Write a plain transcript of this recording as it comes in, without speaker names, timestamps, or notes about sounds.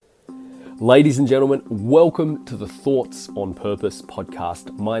Ladies and gentlemen, welcome to the Thoughts on Purpose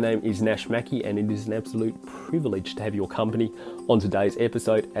podcast. My name is Nash Mackey, and it is an absolute privilege to have your company on today's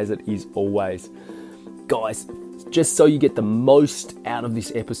episode, as it is always. Guys, just so you get the most out of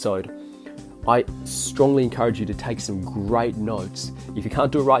this episode, I strongly encourage you to take some great notes. If you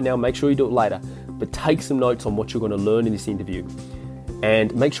can't do it right now, make sure you do it later, but take some notes on what you're going to learn in this interview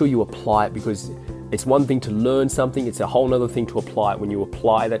and make sure you apply it, because it's one thing to learn something, it's a whole other thing to apply it. When you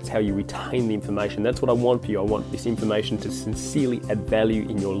apply, that's how you retain the information. That's what I want for you. I want this information to sincerely add value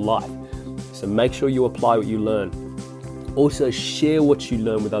in your life. So make sure you apply what you learn. Also, share what you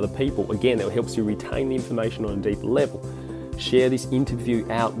learn with other people. Again, that helps you retain the information on a deeper level. Share this interview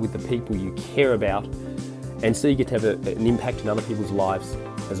out with the people you care about, and so you get to have an impact in other people's lives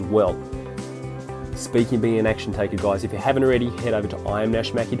as well. Speaking of being an action taker, guys, if you haven't already, head over to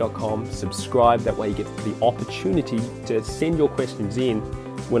iamnashmackey.com, subscribe. That way you get the opportunity to send your questions in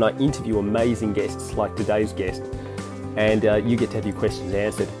when I interview amazing guests like today's guest, and you get to have your questions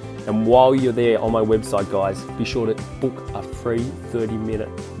answered. And while you're there on my website, guys, be sure to book a free 30-minute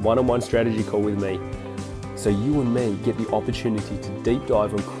one-on-one strategy call with me, so you and me get the opportunity to deep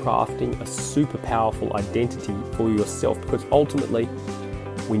dive on crafting a super powerful identity for yourself, because ultimately,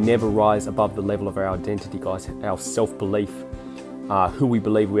 we never rise above the level of our identity, guys, our self-belief, who we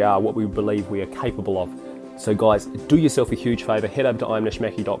believe we are, what we believe we are capable of. So guys, do yourself a huge favor, head over to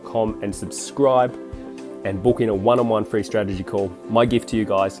iamnashmackey.com and subscribe and book in a one-on-one free strategy call. My gift to you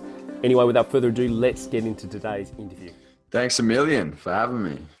guys. Anyway, without further ado, let's get into today's interview. Thanks a million for having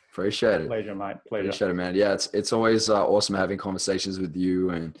me. Appreciate it. Pleasure, mate. Pleasure. Appreciate it, man. Yeah, it's always awesome having conversations with you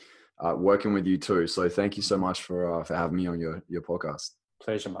and working with you too. So thank you so much for having me on your podcast.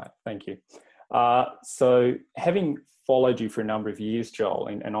 Pleasure, mate. Thank you. So having followed you for a number of years, Joel,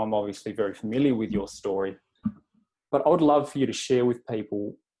 and I'm obviously very familiar with your story, but I would love for you to share with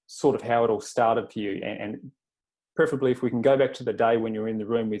people sort of how it all started for you, and preferably if we can go back to the day when you were in the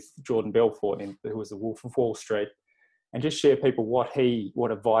room with Jordan Belfort, who was the Wolf of Wall Street, and just share people what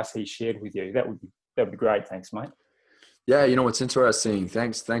advice he shared with you. That would be great. Thanks, mate. Yeah, it's interesting.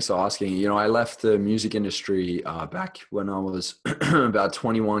 Thanks for asking. I left the music industry back when I was about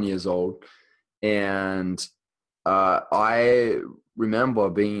 21 years old. And I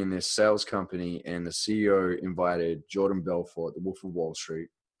remember being in this sales company, and the CEO invited Jordan Belfort, the Wolf of Wall Street,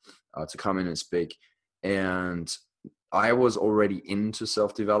 to come in and speak. And I was already into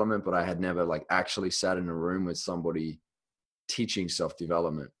self-development, but I had never actually sat in a room with somebody teaching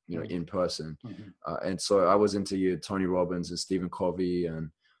self-development, in person. Mm-hmm. And so I was into Tony Robbins and Stephen Covey and,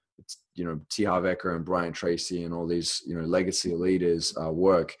 T. Harv Eker and Brian Tracy and all these, legacy leaders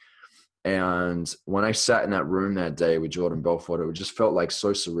work. And when I sat in that room that day with Jordan Belfort, it just felt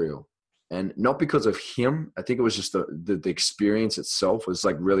so surreal. And not because of him. I think it was just the experience itself was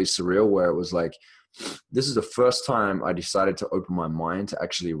really surreal, where it was this is the first time I decided to open my mind to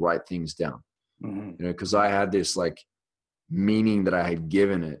actually write things down. Mm-hmm. Because I had this meaning that I had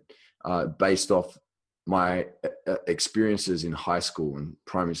given it based off my experiences in high school and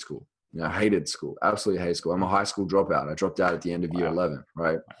primary school. I hated school, absolutely hated school. I'm a high school dropout. I dropped out at the end of year 11,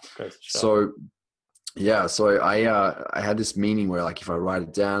 right? So I had this meaning where if I write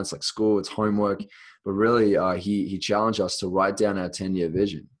it down, it's like school, it's homework. But really, he challenged us to write down our 10-year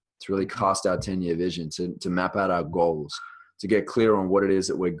vision, to really cast our 10-year vision, to map out our goals, to get clear on what it is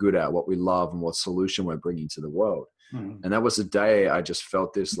that we're good at, what we love, and what solution we're bringing to the world. Mm-hmm. And that was the day I just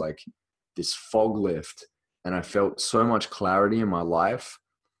felt this this fog lift, and I felt so much clarity in my life.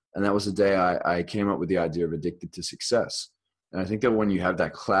 And that was the day I came up with the idea of Addicted to Success. And I think that when you have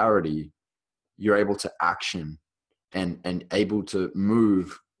that clarity, you're able to action and able to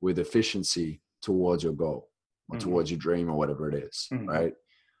move with efficiency towards your goal or mm-hmm. towards your dream or whatever it is, mm-hmm. right?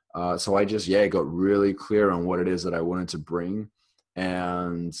 So I just, got really clear on what it is that I wanted to bring.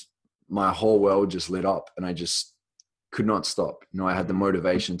 And my whole world just lit up, and I just could not stop. I had the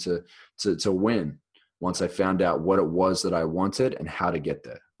motivation to win once I found out what it was that I wanted and how to get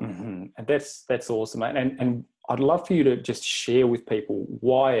there. Mm-hmm. And that's awesome, mate. And I'd love for you to just share with people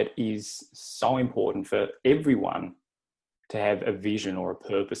why it is so important for everyone to have a vision or a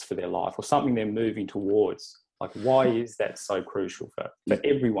purpose for their life, or something they're moving towards. Why is that so crucial for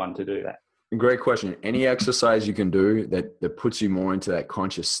everyone to do that? Great question. Any exercise you can do that puts you more into that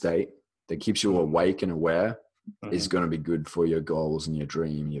conscious state, that keeps you awake and aware, mm-hmm. is going to be good for your goals and your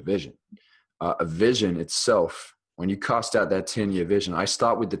dream, your vision. A vision itself, when you cast out that 10-year vision, I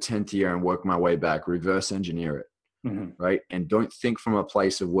start with the 10th year and work my way back, reverse engineer it, mm-hmm. right? And don't think from a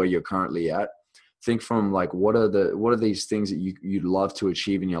place of where you're currently at. Think from what are these things that you'd love to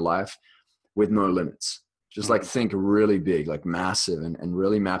achieve in your life with no limits. Just like think really big, like massive, and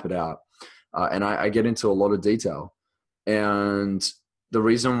really map it out. And I get into a lot of detail. And the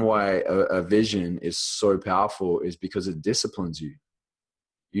reason why a vision is so powerful is because it disciplines you.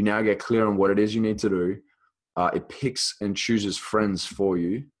 You now get clear on what it is you need to do. It picks and chooses friends for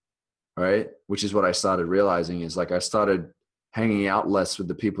you, right? Which is what I started realizing is like I started hanging out less with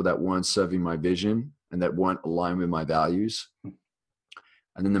the people that weren't serving my vision and that weren't aligned with my values.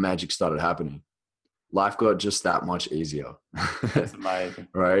 And then the magic started happening. Life got just that much easier. That's amazing.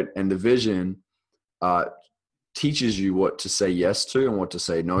 Right? And the vision teaches you what to say yes to and what to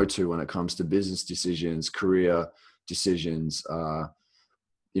say no to when it comes to business decisions, career decisions,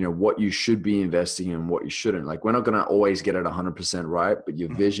 what you should be investing in and what you shouldn't. Like, we're not going to always get it 100% right, but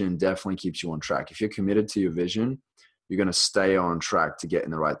your vision definitely keeps you on track. If you're committed to your vision, you're going to stay on track to get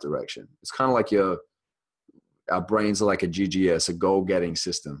in the right direction. It's kind of like our brains are like a GGS, a goal-getting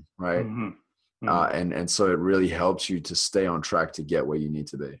system, right? And so it really helps you to stay on track to get where you need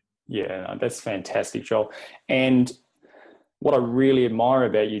to be. Yeah, no, that's fantastic, Joel. And what I really admire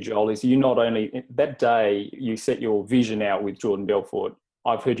about you, Joel, is you not only, that day you set your vision out with Jordan Belfort,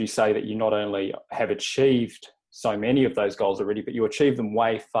 I've heard you say that you not only have achieved so many of those goals already, but you achieved them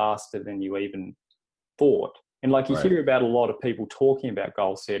way faster than you even thought. And like you hear about a lot of people talking about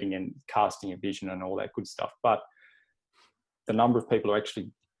goal setting and casting a vision and all that good stuff, but the number of people who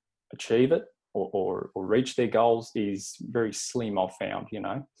actually achieve it or reach their goals is very slim, I've found,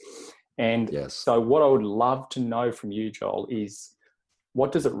 And so what I would love to know from you, Joel, is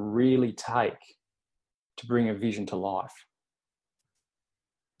what does it really take to bring a vision to life?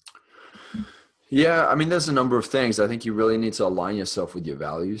 Yeah, I mean, there's a number of things. I think you really need to align yourself with your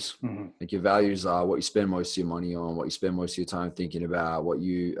values. Like, your values are what you spend most of your money on, what you spend most of your time thinking about, what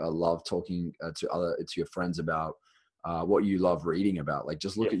you love talking to your friends about, what you love reading about. Like,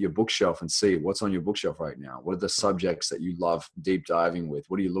 just look at your bookshelf and see what's on your bookshelf right now. What are the subjects that you love deep diving with?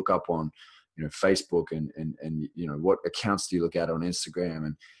 What do you look up on, Facebook and what accounts do you look at on Instagram?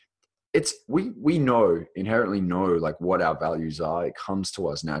 And it's, we inherently know like what our values are. It comes to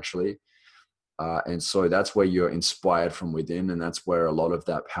us naturally. And so that's where you're inspired from within. And that's where a lot of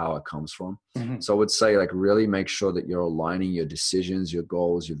that power comes from. So I would say, like, really make sure that you're aligning your decisions, your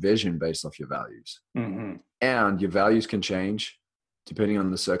goals, your vision based off your values. And your values can change depending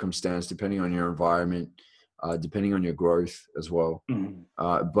on the circumstance, depending on your environment, depending on your growth as well.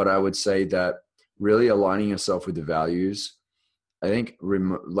 But I would say that really aligning yourself with the values, I think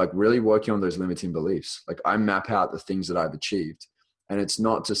really working on those limiting beliefs. Like, I map out the things that I've achieved. And it's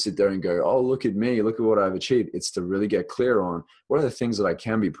not to sit there and go, oh, look at me, look at what I've achieved. It's to really get clear on what are the things that I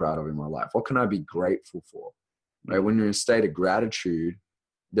can be proud of in my life? What can I be grateful for? Right? When you're in a state of gratitude,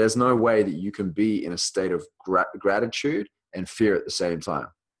 there's no way that you can be in a state of gratitude and fear at the same time.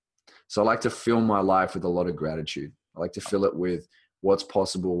 So I like to fill my life with a lot of gratitude. I like to fill it with what's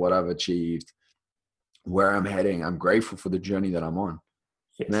possible, what I've achieved, where I'm heading. I'm grateful for the journey that I'm on.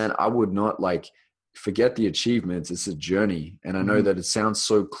 Man, I would not forget the achievements. It's a journey. And I know that it sounds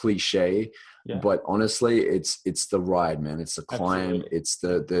so cliche, but honestly, it's the ride, man. It's the climb. Absolutely. It's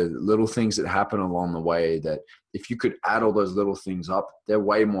the little things that happen along the way that if you could add all those little things up, they're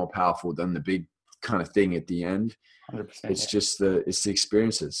way more powerful than the big kind of thing at the end. 100%, it's just the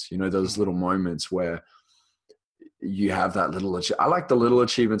experiences, those little moments where you have that little, I like the little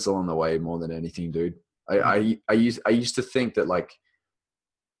achievements along the way more than anything, dude. I used to think that, like,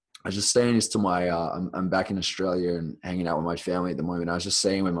 I was just saying this to my, I'm back in Australia and hanging out with my family at the moment. I was just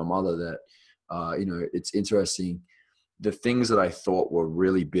saying with my mother that, it's interesting. The things that I thought were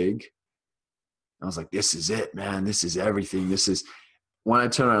really big, I was like, this is it, man. This is everything. This is, when I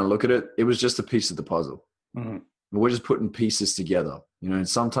turn around and look at it, it was just a piece of the puzzle. We're just putting pieces together, and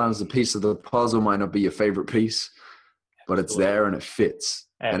sometimes the piece of the puzzle might not be your favorite piece, but it's there and it fits.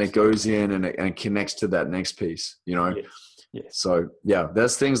 And it goes in and it connects to that next piece, Yes. So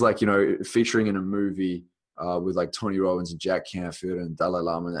there's things like, featuring in a movie with like Tony Robbins and Jack Canfield and Dalai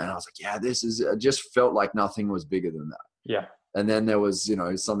Lama. And I was like, I just felt like nothing was bigger than that. Yeah. And then there was,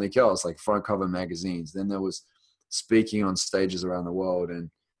 something else like front cover magazines. Then there was speaking on stages around the world and,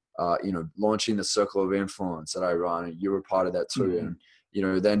 launching the Circle of Influence that I run. And you were part of that too. And,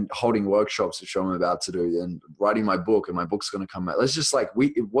 then holding workshops, which I'm about to do, and writing my book, and my book's going to come out. It's just like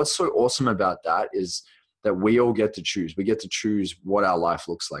what's so awesome about that is that we all get to choose. We get to choose what our life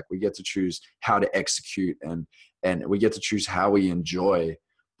looks like. We get to choose how to execute and we get to choose how we enjoy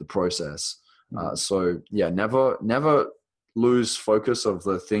the process. Never lose focus of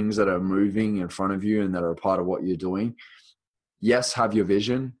the things that are moving in front of you and that are a part of what you're doing. Yes, have your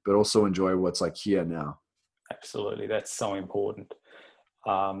vision, but also enjoy what's like here now. Absolutely. That's so important.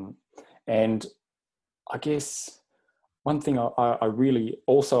 And I guess one thing I really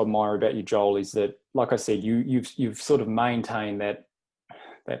also admire about you, Joel, is that, like I said, you've sort of maintained that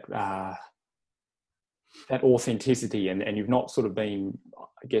authenticity, and you've not sort of been,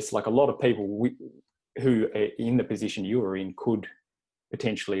 I guess, like a lot of people who are in the position you were in could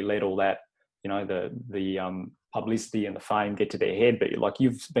potentially let all that, the publicity and the fame get to their head, but like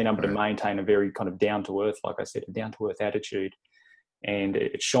you've been able to maintain a very kind of down to earth, like I said, a down to earth attitude, and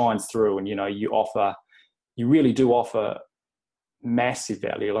it shines through. And you really do offer massive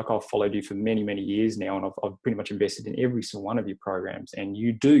value. Like I've followed you for many, many years now, and I've pretty much invested in every single one of your programs, and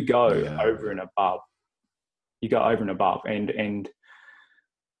you do go over and above. You go over and above. And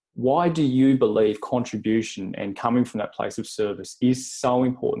why do you believe contribution and coming from that place of service is so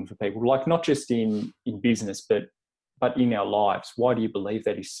important for people? Like not just in business, but in our lives. Why do you believe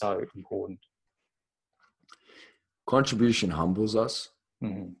that is so important? Contribution humbles us.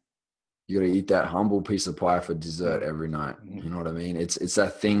 Mm-hmm. You got to eat that humble piece of pie for dessert every night. Mm-hmm. You know what I mean? It's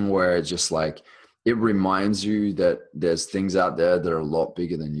that thing where it's just like, it reminds you that there's things out there that are a lot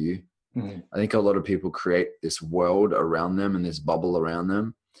bigger than you. Mm-hmm. I think a lot of people create this world around them and this bubble around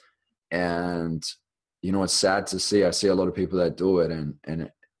them. And, it's sad to see. I see a lot of people that do it and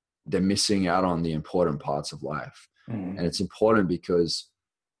they're missing out on the important parts of life. Mm-hmm. And it's important because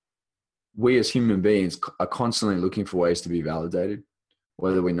we as human beings are constantly looking for ways to be validated,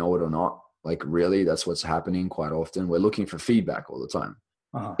 whether we know it or not. Like really, that's what's happening quite often. We're looking for feedback all the time.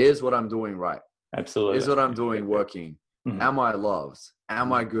 Uh-huh. Is what I'm doing right? Absolutely. Is what I'm doing working? Mm-hmm. Am I loved?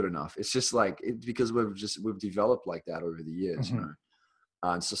 Am I good enough? It's just like, because we've developed like that over the years, mm-hmm.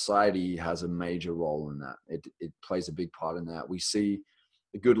 And society has a major role in that. It plays a big part in that. We see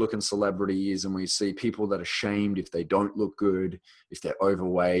the good looking celebrities and we see people that are shamed if they don't look good, if they're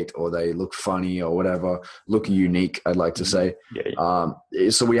overweight or they look funny or whatever, look unique, I'd like to say. Yeah.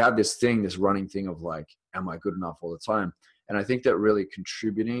 So we have this running thing of like, am I good enough all the time? And I think that really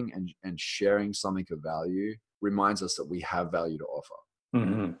contributing and sharing something of value reminds us that we have value to offer.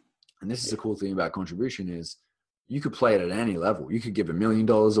 Mm-hmm. And this is the cool thing about contribution is you could play it at any level. You could give $1 million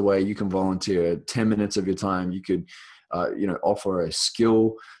away. You can volunteer 10 minutes of your time. You could, offer a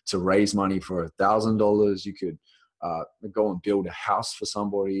skill to raise money for $1,000. You could go and build a house for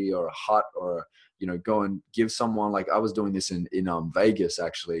somebody or a hut, or, go and give someone, like I was doing this in Vegas,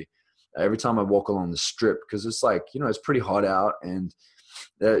 actually. Every time I walk along the strip, because it's like, it's pretty hot out, and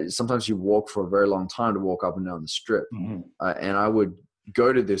sometimes you walk for a very long time to walk up and down the strip. Mm-hmm. And I would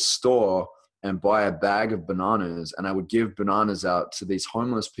go to this store and buy a bag of bananas, and I would give bananas out to these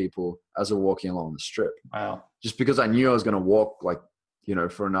homeless people as we're walking along the strip. Wow. Just because I knew I was going to walk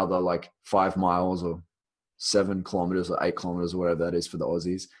for another 5 miles or 7 kilometers or 8 kilometers or whatever that is for the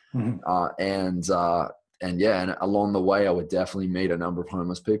Aussies. Mm-hmm. And along the way, I would definitely meet a number of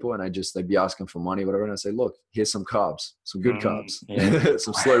homeless people, and they'd be asking for money, whatever. And I'd say, look, here's some carbs, some good carbs,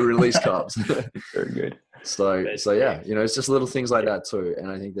 some slow release carbs. Very good. So yeah, it's just little things like that too.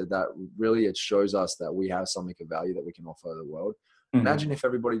 And I think that really, it shows us that we have something of value that we can offer the world. Mm-hmm. Imagine if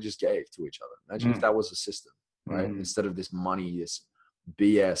everybody just gave to each other. Imagine if that was a system, right? Mm-hmm. Instead of this money, this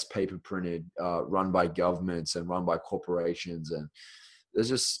BS paper printed, run by governments and run by corporations. And there's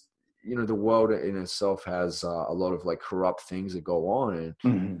just, the world in itself has a lot of corrupt things that go on. And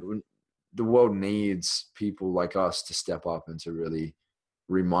mm-hmm. the world needs people like us to step up and to really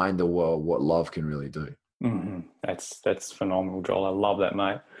remind the world what love can really do. Mm-hmm. That's phenomenal, Joel. I love that,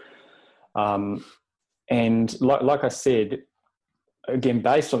 mate. And like I said, again,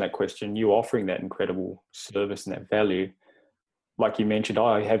 based on that question, you offering that incredible service and that value, like you mentioned,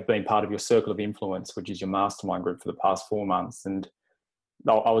 I have been part of your circle of influence, which is your mastermind group, for the past 4 months. And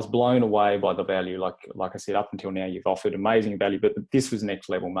I was blown away by the value. Like I said, up until now, you've offered amazing value, but this was next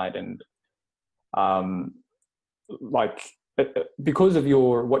level, mate. And because of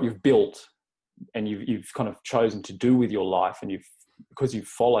what you've built and you've kind of chosen to do with your life, and because you've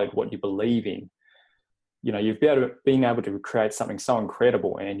followed what you believe in, you've been able to create something so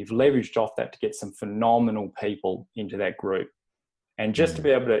incredible, and you've leveraged off that to get some phenomenal people into that group. And just to be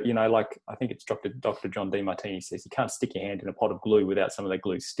able to, I think it's Dr. John Demartini says, you can't stick your hand in a pot of glue without some of that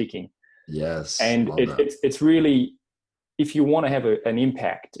glue sticking. Yes. And it's really, if you want to have an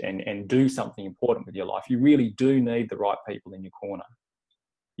impact and do something important with your life, you really do need the right people in your corner.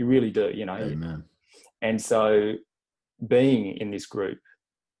 You really do, Amen. And so being in this group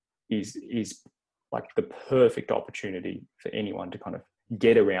is like the perfect opportunity for anyone to kind of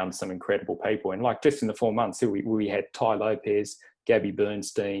get around some incredible people. And just in the 4 months, we had Ty Lopez, Gabby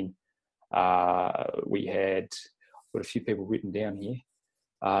Bernstein. We had got a few people written down here.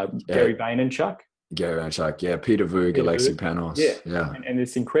 Gary Vaynerchuk. Gary Vaynerchuk, yeah, Peter Voog, Peter Alexi Voog. Panos, Yeah. yeah. And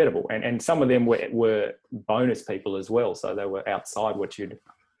it's incredible. And some of them were bonus people as well. So they were outside what you'd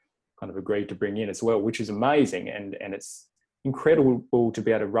kind of agreed to bring in as well, which is amazing. And it's incredible to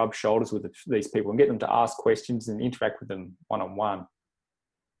be able to rub shoulders with these people and get them to ask questions and interact with them one-on-one.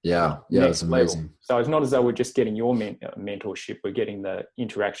 Yeah, Next it's amazing. level. So it's not as though we're just getting your mentorship, we're getting the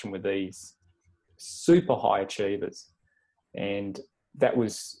interaction with these super high achievers. And that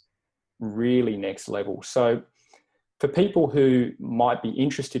was really next level. So for people who might be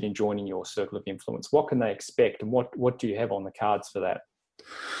interested in joining your circle of influence, what can they expect, and what do you have on the cards for that?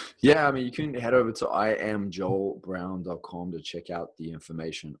 Yeah, I mean, you can head over to iamjoelbrown.com to check out the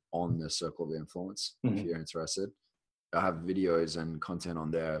information on the circle of influence if you're interested. I have videos and content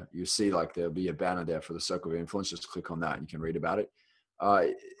on there. You see, like, there'll be a banner there for the circle of influence. Just click on that and you can read about it.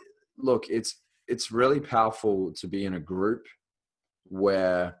 Look, it's really powerful to be in a group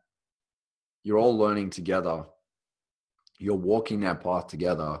where you're all learning together. You're walking that path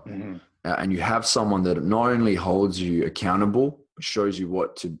together, and you have someone that not only holds you accountable, but shows you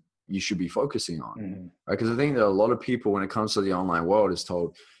what you should be focusing on. Right? Because I think that a lot of people, when it comes to the online world, is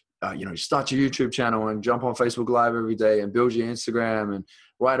told, start your YouTube channel and jump on Facebook Live every day and build your Instagram and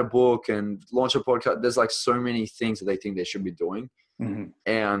write a book and launch a podcast. There's like so many things that they think they should be doing.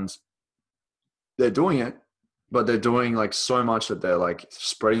 And they're doing it, but they're doing like so much that they're like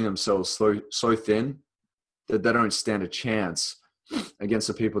spreading themselves so thin that they don't stand a chance against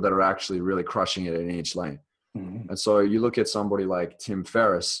the people that are actually really crushing it in each lane. And so you look at somebody like Tim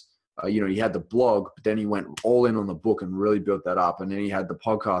Ferriss, he had the blog, but then he went all in on the book and really built that up. And then he had the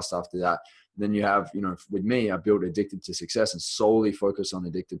podcast after that. Then you have, with me, I built Addicted to Success and solely focused on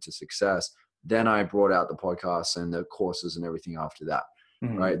Addicted to Success. Then I brought out the podcasts and the courses and everything after that.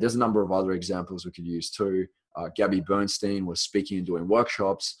 Right. There's a number of other examples we could use too. Gabby Bernstein was speaking and doing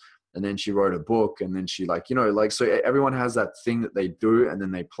workshops, and then she wrote a book, and then she so everyone has that thing that they do, and then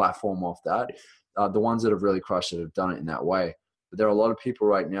they platform off that. The ones that have really crushed it have done it in that way. But there are a lot of people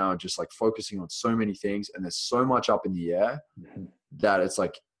right now just like focusing on so many things, and there's so much up in the air that it's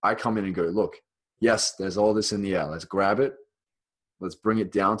like, I come in and go, look, yes, there's all this in the air. Let's grab it. Let's bring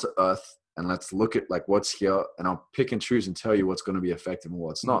it down to earth. And let's look at like what's here, and I'll pick and choose and tell you what's going to be effective and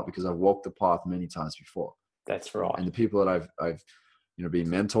what's not, because I've walked the path many times before. That's right. And the people that I've been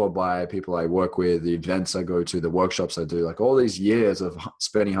mentored by, people I work with, the events I go to, the workshops I do, like all these years of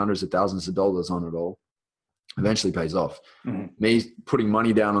spending hundreds of thousands of dollars on it all eventually pays off. Me putting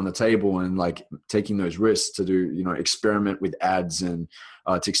money down on the table and like taking those risks to do, experiment with ads and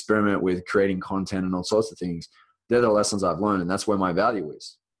to experiment with creating content and all sorts of things. They're the lessons I've learned, and that's where my value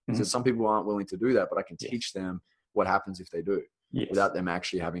is. So some people aren't willing to do that, but I can teach them what happens if they do without them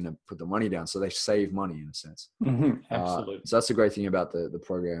actually having to put the money down. So they save money in a sense. Absolutely. So that's the great thing about the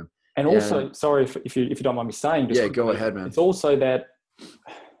program. And also, sorry if you don't mind me saying, just quickly, go ahead, man. It's also that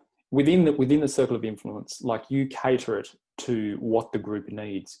within the circle of influence, like you cater it to what the group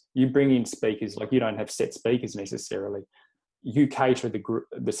needs. You bring in speakers, like you don't have set speakers necessarily. You cater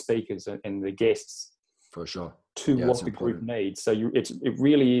the speakers and the guests for sure to what the group needs. So it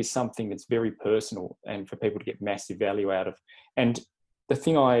really is something that's very personal and for people to get massive value out of. And the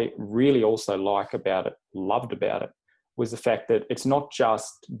thing I really also loved about it, was the fact that it's not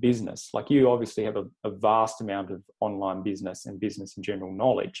just business. Like you obviously have a vast amount of online business and business and general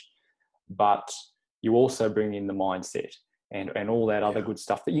knowledge, but you also bring in the mindset and all that other good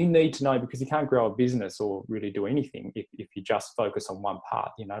stuff that you need to know, because you can't grow a business or really do anything if you just focus on one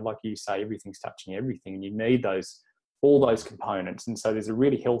part. Like you say, everything's touching everything, and you need all those components. And so there's a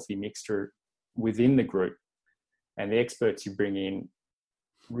really healthy mixture within the group, and the experts you bring in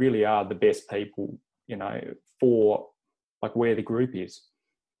really are the best people, for like where the group is.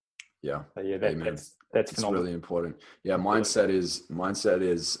 Yeah. So that's phenomenal. Really important. Yeah. Mindset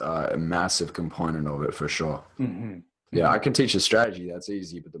is a massive component of it for sure. Yeah, I can teach a strategy. That's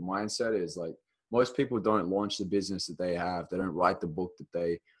easy. But the mindset is like, most people don't launch the business that they have. They don't write the book that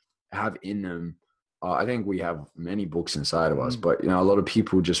they have in them. I think we have many books inside of us, but a lot of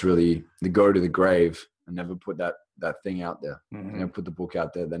people just really, they go to the grave and never put that thing out there. They never put the book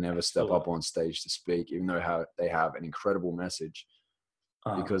out there. They never step up on stage to speak, even though they have an incredible message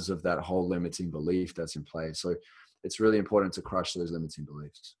because of that whole limiting belief that's in play. So it's really important to crush those limiting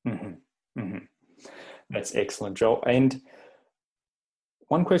beliefs. That's excellent, Joel. And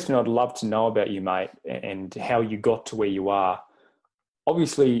one question I'd love to know about you, mate, and how you got to where you are.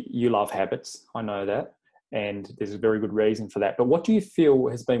 Obviously, you love habits. I know that. And there's a very good reason for that. But what do you feel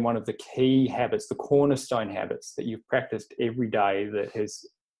has been one of the key habits, the cornerstone habits that you've practiced every day that has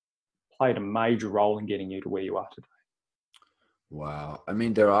played a major role in getting you to where you are today? Wow. I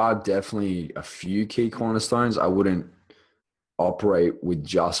mean, there are definitely a few key cornerstones. I wouldn't operate with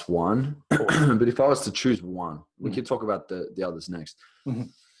just one, but if I was to choose one, we could talk about the others next. Mm-hmm.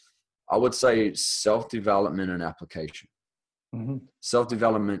 I would say self-development and application. Mm-hmm.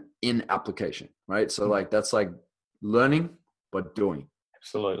 Self-development in application, right? So like that's like learning but doing.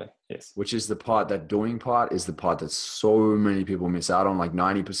 Absolutely. Yes. Which is the part, that doing part is the part that so many people miss out on. Like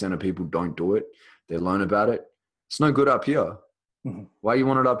 90% of people don't do it. They learn about it. It's no good up here. Mm-hmm. Why you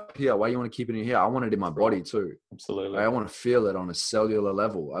want it up here? Why you want to keep it in here? I want it in my body too. Absolutely. I want to feel it on a cellular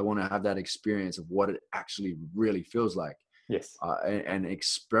level. I want to have that experience of what it actually really feels like. Yes. And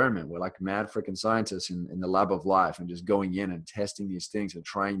experiment. We're like mad freaking scientists in the lab of life and just going in and testing these things and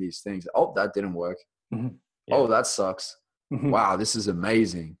trying these things. Oh, that didn't work. Mm-hmm. Yeah. Oh, that sucks. Mm-hmm. Wow, this is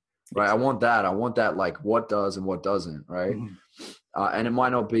amazing. Right. I want that like what does and what doesn't. Right. Mm-hmm. And it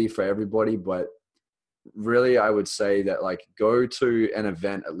might not be for everybody, but really I would say that like go to an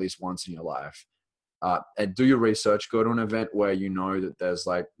event at least once in your life. And do your research. Go to an event where you know that there's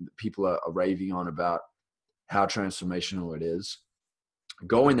like people are raving on about how transformational it is.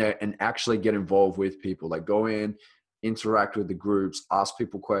 Go in there and actually get involved with people. Like go in, interact with the groups, ask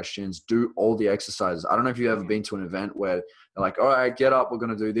people questions, do all the exercises. I don't know if you've ever been to an event where they're like, all right, get up, we're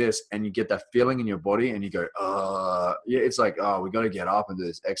going to do this. And you get that feeling in your body and you go, yeah, it's like, oh, we got to get up and do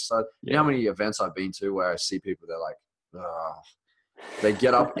this exercise. You know how many events I've been to where I see people, they're like, they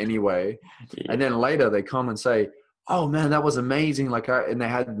get up anyway. And then later they come and say, oh man, that was amazing. Like, and they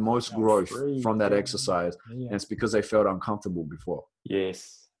had most growth from that exercise. And it's because they felt uncomfortable before.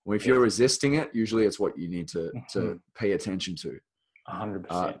 Yes. Well, if you're resisting it, usually it's what you need to pay attention to.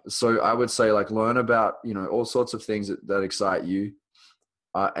 100%. So I would say like learn about, all sorts of things that excite you.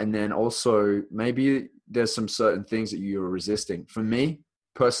 And then also maybe there's some certain things that you're resisting. For me,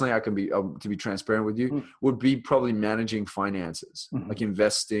 personally, I can be, to be transparent with you, would be probably managing finances, like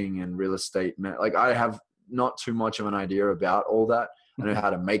investing and real estate. Like I have not too much of an idea about all that. I know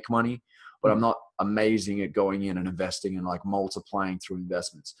how to make money, but I'm not amazing at going in and investing and like multiplying through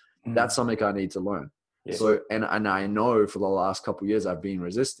investments. That's something I need to learn. Yes. So, and I know for the last couple of years, I've been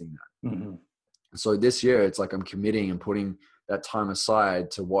resisting that. So this year it's like I'm committing and putting that time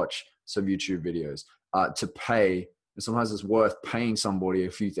aside to watch some YouTube videos, to pay. And sometimes it's worth paying somebody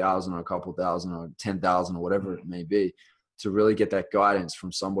a few thousand or a couple thousand or 10,000 or whatever it may be, to really get that guidance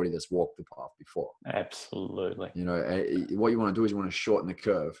from somebody that's walked the path before. Absolutely. What you want to do is you want to shorten the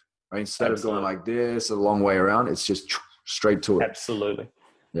curve, right? Instead of going like this a long way around, it's just straight to it. Absolutely.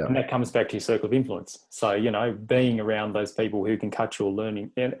 Yeah. And that comes back to your circle of influence. So, being around those people who can cut your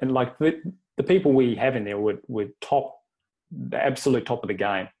learning, and like the people we have in there were the absolute top of the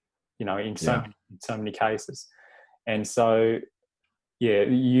game, in so many cases. And so,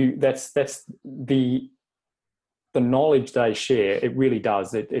 that's the knowledge they share. It really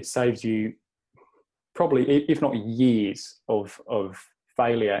does. It saves you probably, if not years of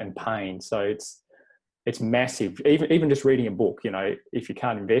failure and pain. So it's massive. Even just reading a book, if you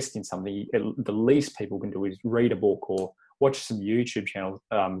can't invest in something, the least people can do is read a book or watch some YouTube channel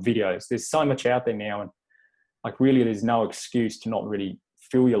videos. There's so much out there now, and like really, there's no excuse to not really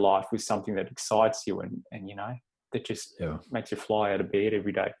fill your life with something that excites you and that just makes you fly out of bed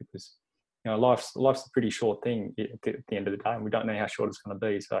every day, because life's a pretty short thing at the end of the day, and we don't know how short it's going to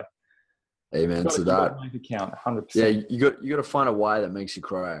be. So, amen to that. Make it count, 100%. Yeah, you got to find a why that makes you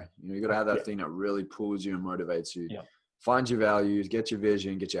cry. You got to have that thing that really pulls you and motivates you. Yeah. Find your values, get your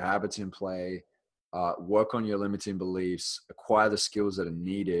vision, get your habits in play, work on your limiting beliefs, acquire the skills that are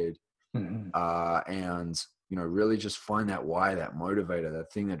needed, and really just find that why, that motivator,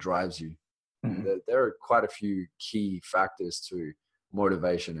 that thing that drives you. There are quite a few key factors to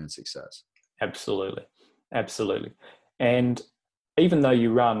motivation and success. Absolutely. And even though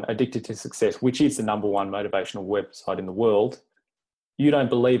you run Addicted to Success, which is the number one motivational website in the world, you don't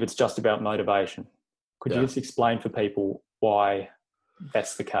believe it's just about motivation. Could you just explain for people why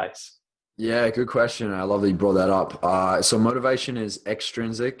that's the case? Yeah, good question. I love that you brought that up. So motivation is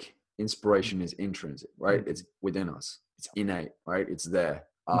extrinsic, inspiration is intrinsic, right? It's within us. It's innate, right? It's there.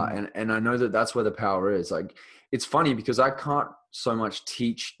 And I know that that's where the power is. Like, it's funny because I can't so much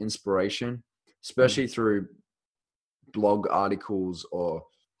teach inspiration, especially through blog articles or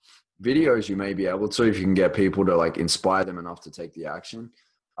videos. You may be able to, if you can get people to like inspire them enough to take the action.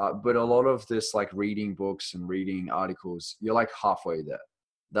 But a lot of this, like reading books and reading articles, you're like halfway there.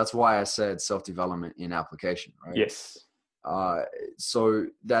 That's why I said self-development in application, right? Yes. So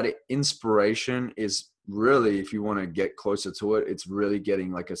that inspiration is really, if you want to get closer to it, it's really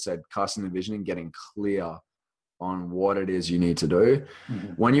getting, like I said, casting the vision and getting clear on what it is you need to do.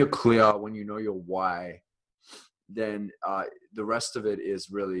 When you're clear, when you know your why, then the rest of it is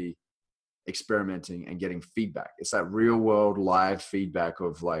really experimenting and getting feedback. It's that real world live feedback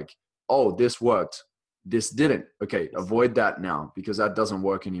of like, oh, this worked, this didn't. Okay, avoid that now because that doesn't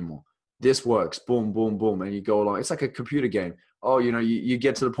work anymore. This works, boom, boom, boom. And you go along. It's like a computer game. Oh, you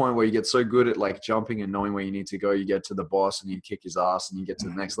get to the point where you get so good at like jumping and knowing where you need to go. You get to the boss and you kick his ass and you get to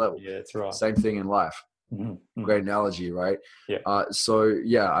the next level. Yeah, that's right. Same thing in life. Mm-hmm. Great analogy, right? Yeah. So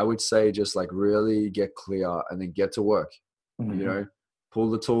yeah, I would say just like really get clear and then get to work. Mm-hmm. Pull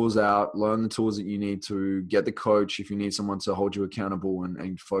the tools out, learn the tools that you need to, get the coach if you need someone to hold you accountable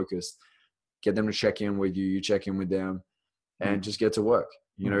and focused, get them to check in with you, you check in with them, and just get to work.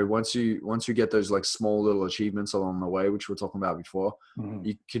 Once you get those like small little achievements along the way, which we were talking about before,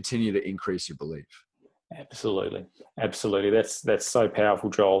 you continue to increase your belief. Absolutely. That's so powerful,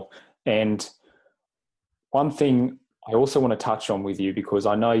 Joel. And one thing I also want to touch on with you, because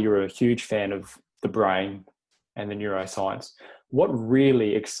I know you're a huge fan of the brain and the neuroscience. What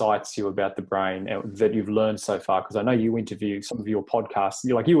really excites you about the brain that you've learned so far? Because I know you interview some of your podcasts.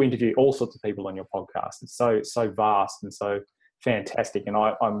 You interview all sorts of people on your podcast. It's so vast and so fantastic. And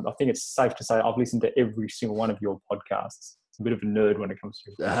I think it's safe to say I've listened to every single one of your podcasts. I'm a bit of a nerd when it comes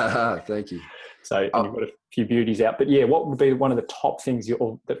to Thank you. So you've got a few beauties out. But yeah, what would be one of the top things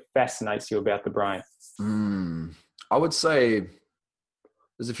that fascinates you about the brain? I would say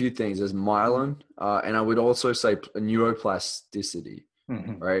there's a few things. There's myelin, and I would also say neuroplasticity,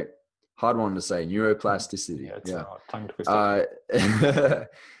 right? Hard one to say, neuroplasticity. Yeah, it's tongue twister.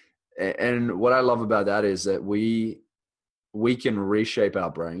 And what I love about that is that we can reshape our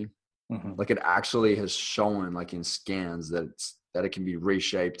brain. Like it actually has shown like in scans that it can be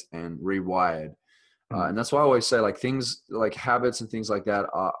reshaped and rewired. And that's why I always say like things like habits and things like that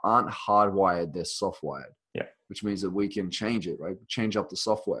aren't hardwired, they're softwired. Yeah. Which means that we can change it, right? Change up the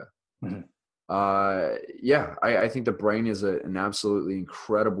software. Mm-hmm. I think the brain is an absolutely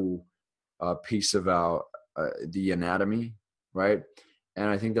incredible piece of our the anatomy, right? And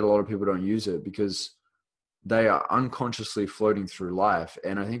I think that a lot of people don't use it because they are unconsciously floating through life.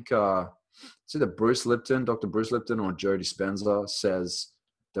 And I think it's either Dr. Bruce Lipton or Joe Dispenza says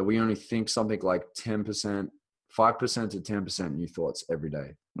that we only think something like 5% to 10% new thoughts every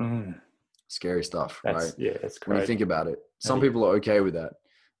day. Scary stuff, right? Yeah, that's great. When you think about it, some people are okay with that.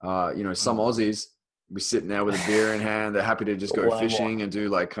 Some Aussies be sitting there with a beer in hand. They're happy to just go fishing and do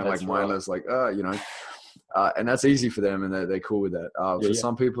like kind of like mindless, like, and that's easy for them and they're cool with that. For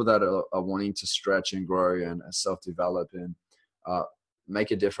some people that are wanting to stretch and grow and self-develop and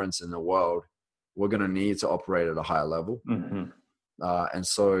make a difference in the world, we're going to need to operate at a higher level. And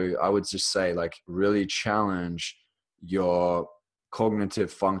so I would just say like really challenge your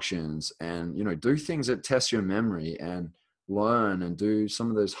cognitive functions and, do things that test your memory and learn and do some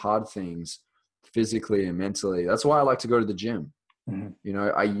of those hard things physically and mentally. That's why I like to go to the gym.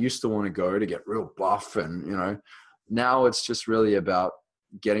 I used to want to go to get real buff and, now it's just really about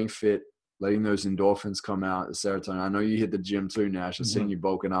getting fit, letting those endorphins come out, the serotonin. I know you hit the gym too, Nash. I've seen you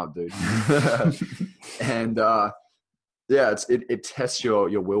bulking up, dude. And, it tests your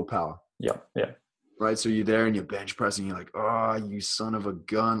willpower. Yeah. Right. So you're there and you're bench pressing. You're like, oh, you son of a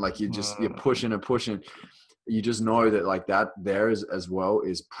gun. Like you're pushing and pushing. You just know that like that there is as well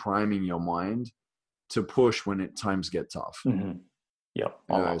is priming your mind to push when times get tough. Yeah.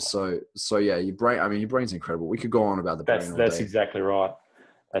 So yeah, your brain's incredible. We could go on about the brain. That's exactly right.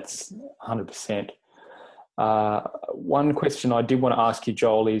 That's 100%. One question I did want to ask you,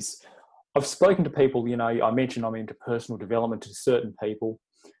 Joel, is I've spoken to people, I mentioned I'm into personal development to certain people,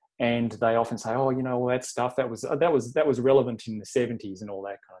 and they often say, oh, all that stuff that was relevant in the 70s and all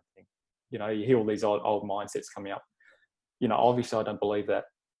that kind of thing. You hear all these old mindsets coming up. Obviously I don't believe that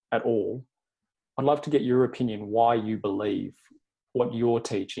at all. I'd love to get your opinion why you believe what you're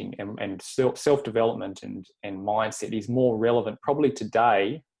teaching and self-development and mindset is more relevant probably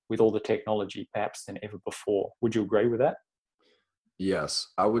today with all the technology perhaps than ever before. Would you agree with that? Yes.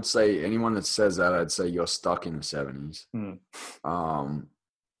 I would say anyone that says that, I'd say you're stuck in the 70s.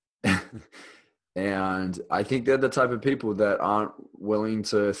 And I think they're the type of people that aren't willing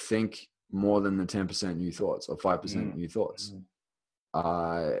to think more than the 10% new thoughts or 5% new thoughts.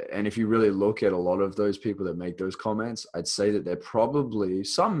 And if you really look at a lot of those people that make those comments, I'd say that they're probably,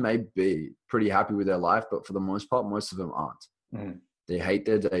 some may be pretty happy with their life, but for the most part, most of them aren't. They hate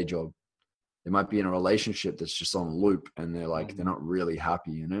their day job. They might be in a relationship that's just on loop and they're like, they're not really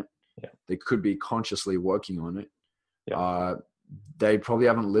happy in it. They could be consciously working on it. They probably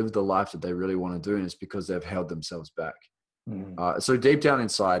haven't lived the life that they really want to do. And it's because they've held themselves back. So deep down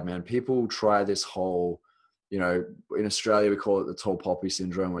inside, man, people try this whole, in Australia, we call it the tall poppy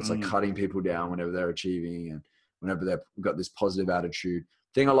syndrome, where it's like cutting people down whenever they're achieving. And whenever they've got this positive attitude.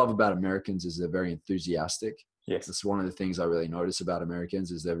 Thing I love about Americans is they're very enthusiastic. Yes. That's one of the things I really notice about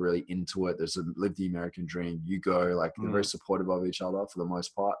Americans is they're really into it. There's a live the American dream. You go, like they're very supportive of each other for the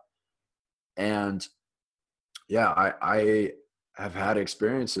most part. And yeah, I have had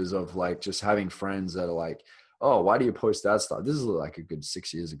experiences of like just having friends that are like, oh, why do you post that stuff? This is like a good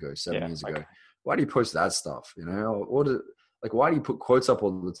 6 years ago, 7 years ago. Why do you post that stuff? You know, like, why do you put quotes up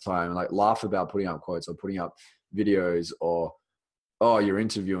all the time? Like laugh about putting up quotes or putting up videos, or, oh, you're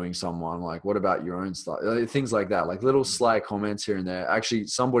interviewing someone. Like, what about your own stuff? Things like that, like little sly comments here and there. Actually,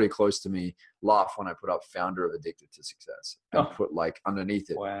 somebody close to me laughed when I put up founder of Addicted to Success and put like underneath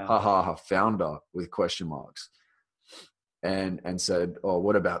it, ha ha ha, founder with question marks. And said, oh,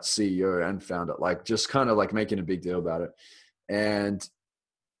 what about CEO and founder? Like just kind of like making a big deal about it. And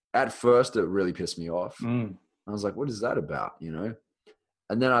at first it really pissed me off. I was like, what is that about? You know?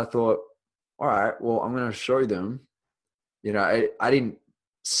 And then I thought, all right, well, I'm going to show them, you know, I didn't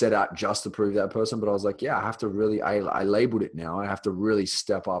set out just to prove that person, but I was like, yeah, I have to really, I labeled it now. I have to really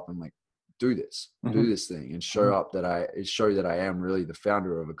step up and like do this thing and show that I am really the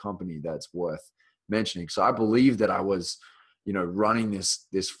founder of a company that's worth mentioning. So I believe that I was, you know, running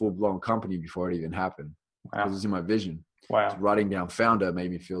this full-blown company before it even happened. Wow. It was in my vision. Wow. So writing down founder made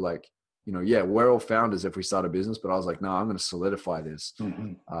me feel like, you know, yeah, we're all founders if we start a business, but I was like, no, I'm going to solidify this.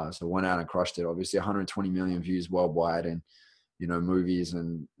 So went out and crushed it. Obviously 120 million views worldwide, and, you know, movies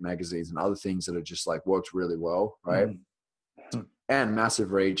and magazines and other things that are just like worked really well. Right. And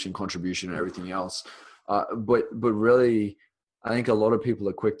massive reach and contribution and everything else. But really, I think a lot of people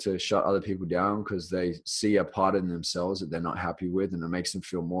are quick to shut other people down because they see a part in themselves that they're not happy with, and it makes them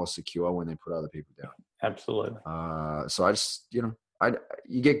feel more secure when they put other people down. Absolutely. So I just, you know,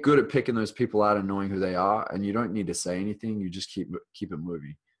 you get good at picking those people out and knowing who they are, and you don't need to say anything. You just keep it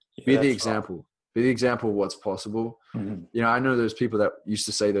moving. Yeah, be the example. Right. Be the example of what's possible. You know, I know those people that used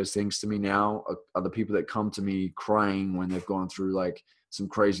to say those things to me now are the people that come to me crying when they've gone through like some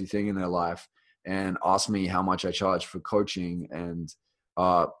crazy thing in their life and ask me how much I charge for coaching, and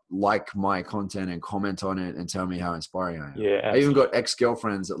like my content and comment on it and tell me how inspiring I am. Yeah, I even got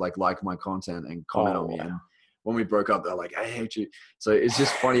ex-girlfriends that like my content and comment on me. And when we broke up, they're like, I hate you. So it's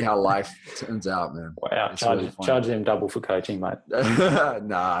just funny how life turns out, man. Wow. Charge them double for coaching, mate.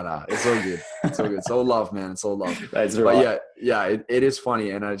 Nah. It's all good. It's all good. It's all love, man. It's all love. That's right. But yeah, it is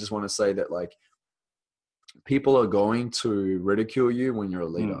funny. And I just want to say that like people are going to ridicule you when you're a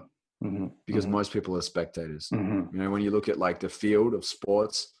leader. Because most people are spectators. You know, when you look at like the field of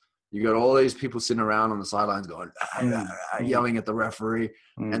sports, you got all these people sitting around on the sidelines going, yelling at the referee,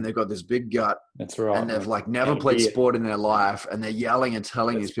 and they've got this big gut. That's right. And they've like never played sport in their life, and they're yelling and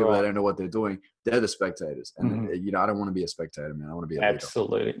telling these people they don't know what they're doing. They're the spectators. And you know, I don't want to be a spectator, man. I want to be a leader.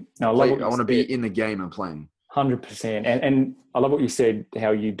 Absolutely. No, I want to be in the game and playing. 100%. And I love what you said,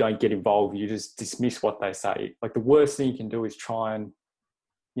 how you don't get involved. You just dismiss what they say. Like the worst thing you can do is try and,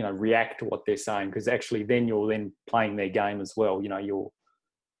 you know, react to what they're saying, because actually then you're then playing their game as well. You know,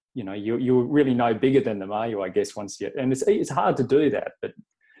 you're really no bigger than them, are you? I guess once you, and it's hard to do that, but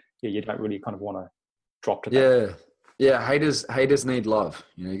yeah, you don't really kind of want to drop to that. Yeah. Haters need love.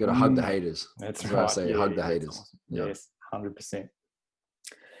 You know, you got to hug the haters. That's right. What I say, hug the haters. Awesome. Yes, 100%.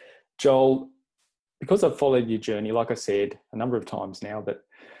 Joel, because I've followed your journey, like I said a number of times now, but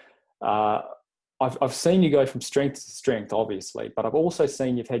I've seen you go from strength to strength, obviously, but I've also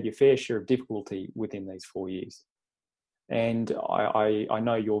seen you've had your fair share of difficulty within these 4 years. And I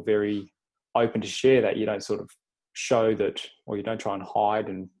know you're very open to share that. You don't sort of show that, or you don't try and hide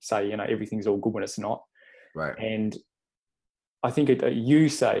and say, you know, everything's all good when it's not. Right. And I think you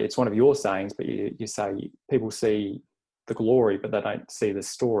say, it's one of your sayings, but you say people see the glory, but they don't see the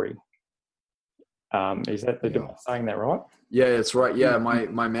story. Is that am I saying that right? Yeah, it's right. Yeah,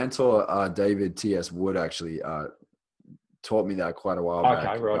 my mentor, David T.S. Wood, actually taught me that quite a while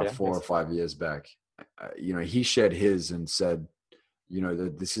back, about 4 or 5 years back. You know, he shared his and said, you know,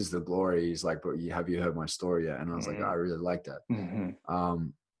 this is the glory. He's like, but have you heard my story yet? And I was like, I really like that.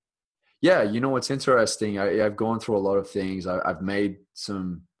 Yeah, you know what's interesting? I've gone through a lot of things. I've made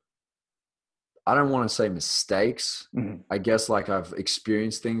some, I don't want to say mistakes. I guess like I've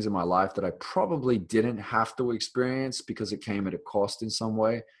experienced things in my life that I probably didn't have to experience because it came at a cost in some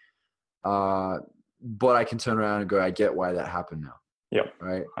way. But I can turn around and go, I get why that happened now. Yep.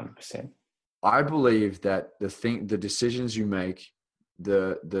 Right. 100%. I believe that the decisions you make,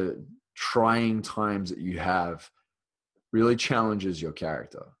 the trying times that you have really challenges your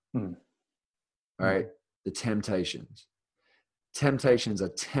character. Right. The temptations are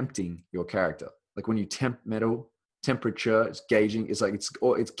tempting your character. Like when you tempt metal, temperature, it's gauging. It's like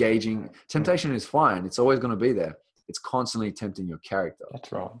it's gauging. Temptation is fine. It's always going to be there. It's constantly tempting your character.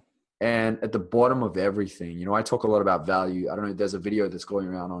 That's right. And at the bottom of everything, you know, I talk a lot about value. I don't know. There's a video that's going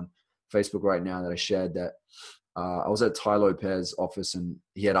around on Facebook right now that I shared that I was at Tai Lopez's office and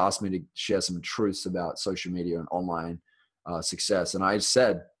he had asked me to share some truths about social media and online success. And I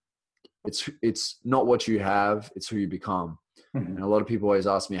said, it's not what you have, it's who you become. And a lot of people always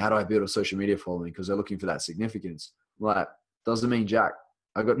ask me, how do I build a social media following? Because they're looking for that significance. Like, doesn't mean jack.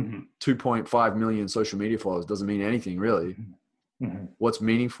 I got 2.5 million social media followers. Doesn't mean anything really. What's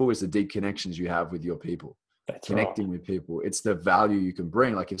meaningful is the deep connections you have with your people. That's connecting right. with people. It's the value you can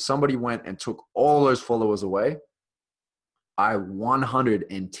bring. Like if somebody went and took all those followers away, I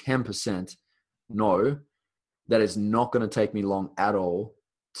 110% know that it's not going to take me long at all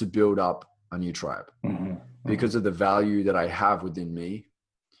to build up a new tribe because of the value that I have within me.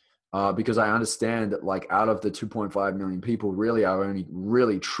 Because I understand that like out of the 2.5 million people, really, I only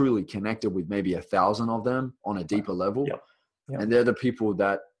really truly connected with maybe 1,000 of them on a deeper level. Yep. And they're the people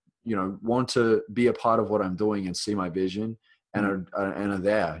that, you know, want to be a part of what I'm doing and see my vision and are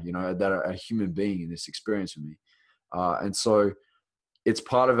there, you know, that are a human being in this experience with me. And so it's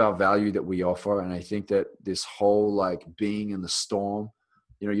part of our value that we offer. And I think that this whole like being in the storm,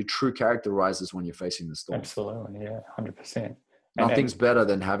 you know, your true character rises when you're facing the storm. Absolutely. Yeah. 100%. Nothing's better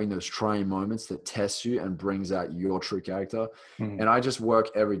than having those trying moments that test you and brings out your true character. And I just work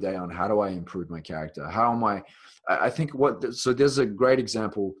every day on how do I improve my character? How am I think so there's a great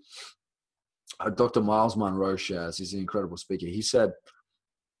example. Dr. Miles Monroe shares, he's an incredible speaker. He said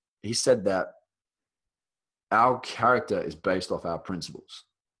that our character is based off our principles.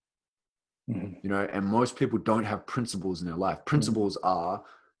 You know, and most people don't have principles in their life. Principles are,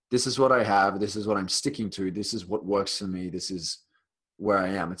 this is what I have, this is what I'm sticking to, this is what works for me, this is where I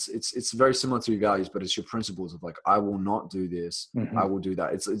am. It's very similar to your values, but it's your principles of like, I will not do this, I will do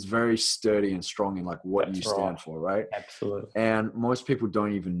that. It's very sturdy and strong in like what you stand for, right? Absolutely. And most people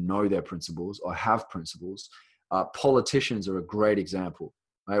don't even know their principles or have principles. Politicians are a great example.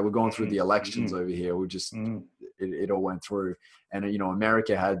 Right? We're going through the elections over here. We just, it all went through. And, you know,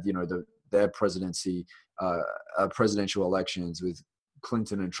 America had, you know, their presidency, presidential elections with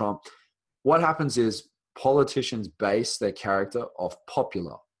Clinton and Trump. What happens is politicians base their character off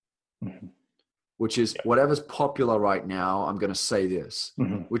popular, which is whatever's popular right now, I'm going to say this,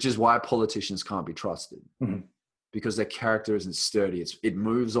 which is why politicians can't be trusted because their character isn't sturdy. It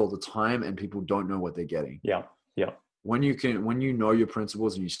moves all the time and people don't know what they're getting. Yeah. Yeah. When you know your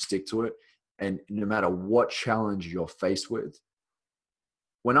principles and you stick to it, and no matter what challenge you're faced with,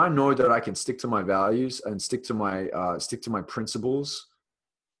 when I know that I can stick to my values and stick to my principles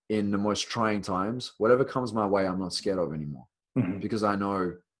in the most trying times, whatever comes my way, I'm not scared of anymore because I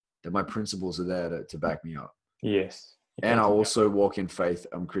know that my principles are there to back me up. Yes. And I also walk in faith.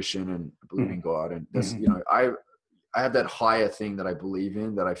 I'm Christian and believe in God. And that's, you know, I have that higher thing that I believe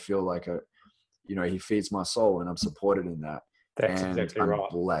in, that I feel like, you know, he feeds my soul and I'm supported in that. That's and exactly I'm right.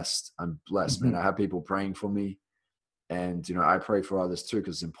 blessed. I'm blessed, man. I have people praying for me. And, you know, I pray for others too,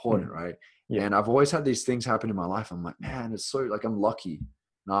 because it's important, right? Yeah. And I've always had these things happen in my life. I'm like, man, it's so like, I'm lucky.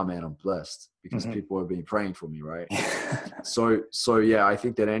 Nah, man, I'm blessed because people have been praying for me, right? So yeah, I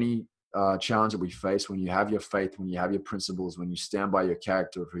think that any challenge that we face, when you have your faith, when you have your principles, when you stand by your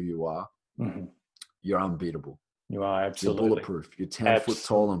character of who you are, you're unbeatable. You are, absolutely. You're bulletproof. You're 10 foot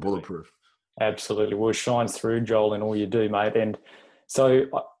tall and bulletproof. Absolutely. Well, it shines through, Joel, in all you do, mate. And so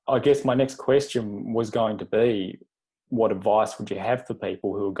I guess my next question was going to be, what advice would you have for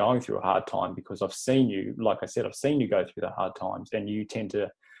people who are going through a hard time? Because I've seen you, like I said, I've seen you go through the hard times, and you've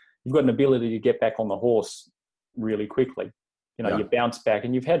got an ability to get back on the horse really quickly. You know, you bounce back,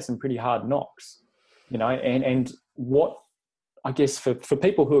 and you've had some pretty hard knocks, you know, and what, I guess for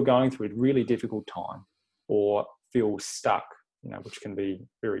people who are going through a really difficult time or feel stuck, you know, which can be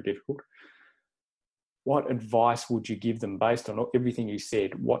very difficult, what advice would you give them based on everything you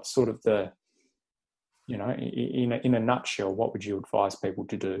said? What sort of you know, in a nutshell, what would you advise people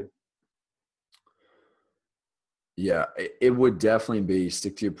to do? Yeah, it would definitely be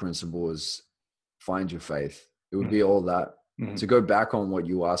stick to your principles, find your faith. It would be all that. To go back on what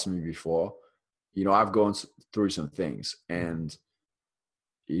you asked me before, you know, I've gone through some things, and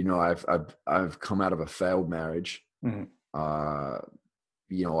you know, I've come out of a failed marriage. You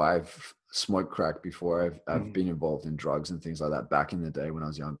know, I've smoked crack before. I've been involved in drugs and things like that back in the day when I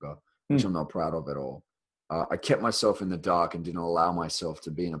was younger, which I'm not proud of at all. I kept myself in the dark and didn't allow myself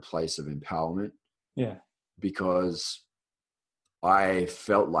to be in a place of empowerment. Yeah. Because I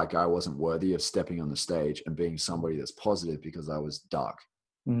felt like I wasn't worthy of stepping on the stage and being somebody that's positive because I was dark.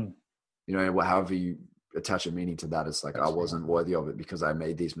 You know, however you attach a meaning to that. It's like, That's I wasn't worthy of it because I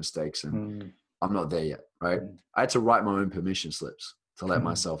made these mistakes and Mm, I'm not there yet. Right. mm, I had to write my own permission slips to let mm,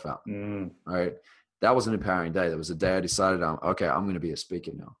 myself out. mm, Right. That was an empowering day. There was a day I decided, okay, I'm going to be a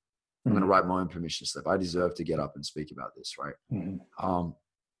speaker now. I'm going to write my own permission slip. I deserve to get up and speak about this. Right. mm,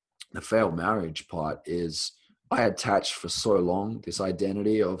 The failed marriage part is I attached for so long this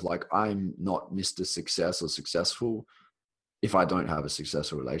identity of like, I'm not Mr. Success or successful if I don't have a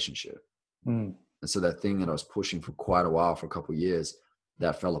successful relationship. mm. And so that thing that I was pushing for quite a while, for a couple of years,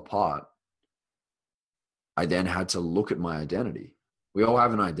 that fell apart. I then had to look at my identity. We all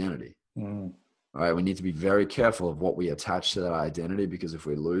have an identity, Mm. right? We need to be very careful of what we attach to that identity, because if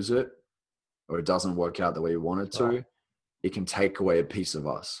we lose it or it doesn't work out the way we want it to, Right. it can take away a piece of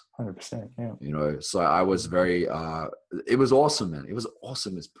us. 100%. Yeah. You know, so I was very, it was awesome, man. It was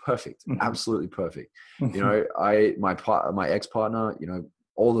awesome. It's perfect. Mhm. Absolutely perfect. You know, my ex-partner, you know,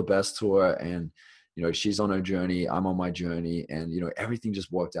 all the best to her. And, you know, she's on her journey. I'm on my journey. And, you know, everything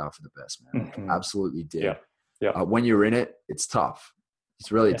just worked out for the best, man. Like, Mhm. absolutely did. Yeah. Yeah. When you're in it, it's tough.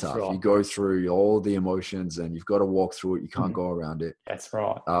 It's really That's tough. right. You go through all the emotions and you've got to walk through it. You can't Mhm. go around it. That's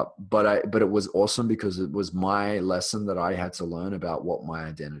right. But it was awesome because it was my lesson that I had to learn about what my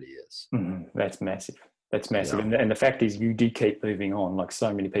identity is. That's massive. That's massive. Yeah. And the fact is, you did keep moving on. Like,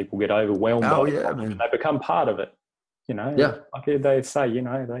 so many people get overwhelmed Oh by it, yeah, and man. they become part of it. You know, Yeah. like they say, you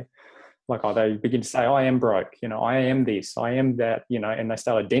know, they begin to say, I am broke, you know, I am this, I am that, you know, and they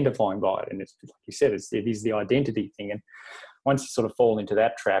start identifying by it. And it's like you said, it is the identity thing. And once you sort of fall into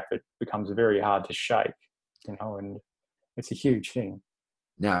that trap, it becomes very hard to shake, you know, and it's a huge thing.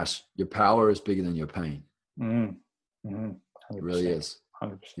 Nash, your power is bigger than your pain. Mm. Mm. It really is.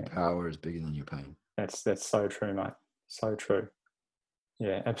 100%. Your power is bigger than your pain. That's so true, mate. So true.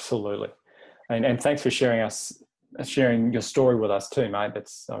 Yeah, absolutely. And thanks for sharing your story with us too, mate.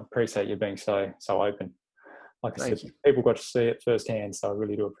 I appreciate you being so open. Like I Thank said, you. people got to see it firsthand, so I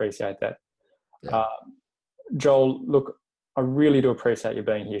really do appreciate that. Yeah. Joel, look, I really do appreciate you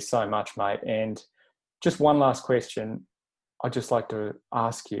being here so much, mate. And just one last question I'd just like to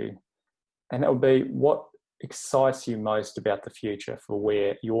ask you, and that would be, what excites you most about the future for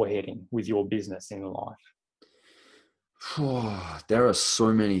where you're heading with your business in life? There are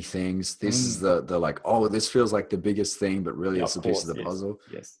so many things. This is the like, oh, this feels like the biggest thing, but really it's a piece of the puzzle.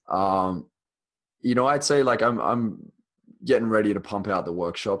 Yes. You know, I'd say like I'm getting ready to pump out the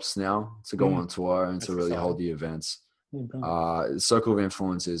workshops now to go on tour and to really hold the events. Yeah, Circle of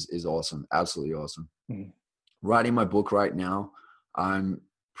Influence is awesome. Absolutely awesome. Writing my book right now. I'm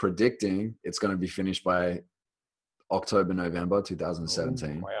predicting it's going to be finished by October, November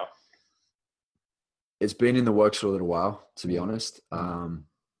 2017. Wow. It's been in the works for a little while, to be honest. But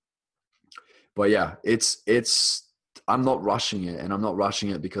yeah, I'm not rushing it, and I'm not rushing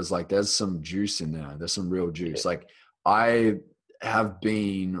it because like there's some juice in there. There's some real juice. Like I have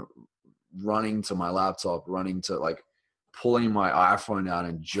been running to my laptop, like pulling my iPhone out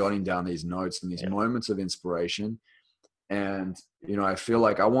and jotting down these notes and these moments of inspiration. And, you know, I feel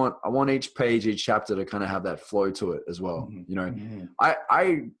like I want each page, each chapter to kind of have that flow to it as well. You know,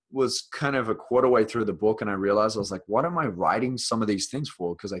 I was kind of a quarter way through the book and I realized I was like, what am I writing some of these things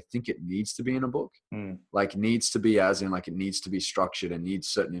for? Because I think it needs to be in a book, like needs to be as in like it needs to be structured and needs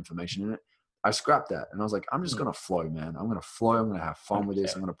certain information in it. I scrapped that and I was like, I'm just going to flow, man. I'm going to flow. I'm going to have fun with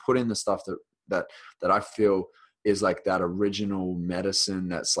this. I'm going to put in the stuff that I feel is like that original medicine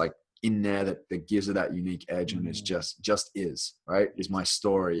that's like in there that gives it that unique edge, and it's just is right, is my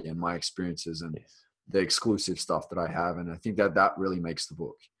story and my experiences and the exclusive stuff that I have. And I think that really makes the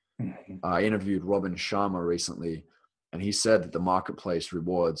book. I interviewed Robin Sharma recently, and he said that the marketplace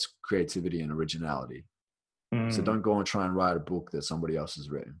rewards creativity and originality. So don't go and try and write a book that somebody else has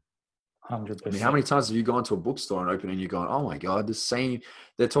written. 100%. I mean, how many times have you gone to a bookstore and open and you're going, oh my God,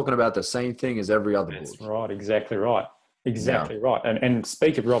 they're talking about the same thing as every other book. That's right. Exactly right. Exactly right. And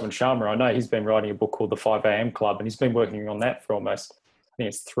speak of Robin Sharma, I know he's been writing a book called The 5 a.m. Club, and he's been working on that for almost, I think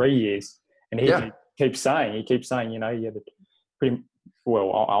it's 3 years. And he keeps saying, you know,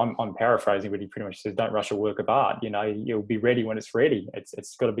 I'm paraphrasing, but he pretty much says, don't rush a work of art. You know, you'll be ready when it's ready.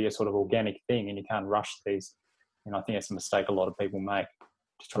 It's got to be a sort of organic thing, and you can't rush these. And I think that's a mistake a lot of people make,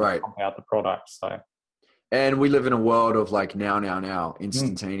 just trying to pump out the product. So. And we live in a world of like now,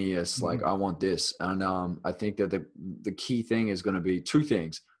 instantaneous, like I want this. And I think that the key thing is going to be two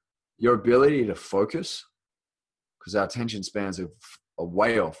things. Your ability to focus, because our attention spans are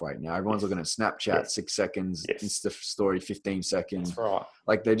way off right now. Everyone's looking at Snapchat, 6 seconds, Insta story, 15 seconds. That's right.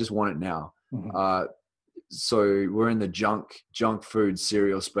 Like they just want it now. So we're in the junk food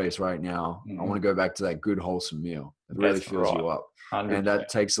cereal space right now. I want to go back to that good wholesome meal. It really fills you up. 100%. And that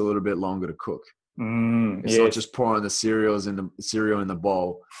takes a little bit longer to cook. It's not just pouring the cereal in the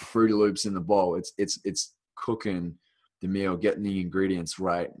bowl, Fruity Loops in the bowl. It's cooking the meal, getting the ingredients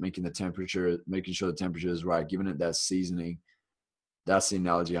right, making sure the temperature is right, giving it that seasoning. That's the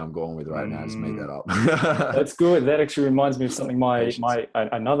analogy I'm going with right now. I just made that up. That's good. That actually reminds me of something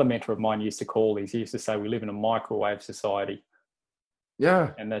another mentor of mine used to call these. He used to say, we live in a microwave society.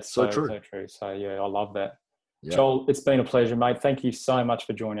 Yeah. And that's so true. So true. So yeah, I love that. Yeah. Joel, it's been a pleasure, mate. Thank you so much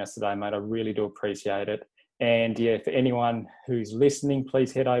for joining us today, mate. I really do appreciate it. And yeah, for anyone who's listening,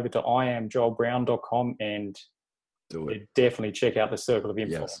 please head over to iamjoelbrown.com and definitely check out the Circle of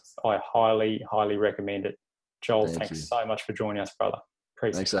Influence. Yes. I highly, highly recommend it. Joel, thanks so much for joining us, brother.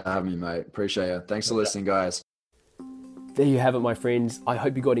 Thanks for having me, mate. Appreciate it. Thanks for listening, guys. There you have it, my friends. I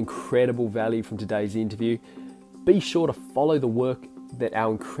hope you got incredible value from today's interview. Be sure to follow the work that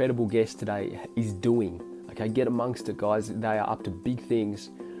our incredible guest today is doing. Okay, get amongst it, guys. They are up to big things.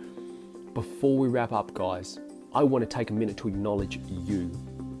 Before we wrap up, guys, I want to take a minute to acknowledge you.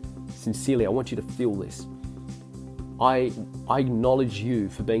 Sincerely, I want you to feel this. I acknowledge you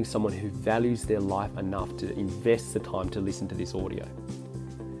for being someone who values their life enough to invest the time to listen to this audio.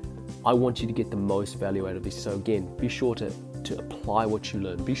 I want you to get the most value out of this. So again, be sure to apply what you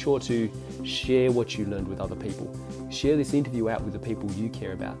learn. Be sure to share what you learned with other people. Share this interview out with the people you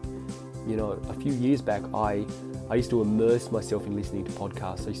care about. You know, a few years back, I used to immerse myself in listening to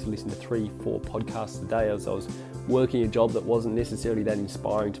podcasts. I used to listen to 3-4 podcasts a day as I was working a job that wasn't necessarily that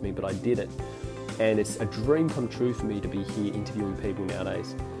inspiring to me, but I did it. And it's a dream come true for me to be here interviewing people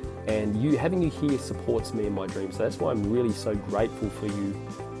nowadays. And having you here supports me in my dreams. So that's why I'm really so grateful for you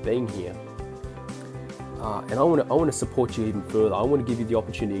being here. And I want to support you even further. I want to give you the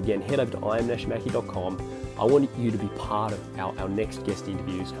opportunity again. Head over to iamnashmackie.com. I want you to be part of our next guest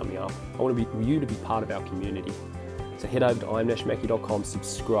interviews coming up. I want you to be part of our community. So head over to iamnashmackie.com,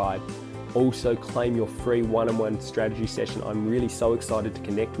 subscribe. Also claim your free one-on-one strategy session. I'm really so excited to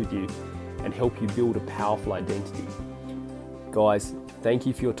connect with you and help you build a powerful identity. Guys, thank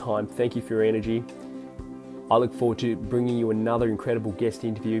you for your time. Thank you for your energy. I look forward to bringing you another incredible guest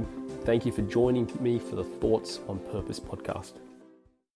interview. Thank you for joining me for the Thoughts on Purpose podcast.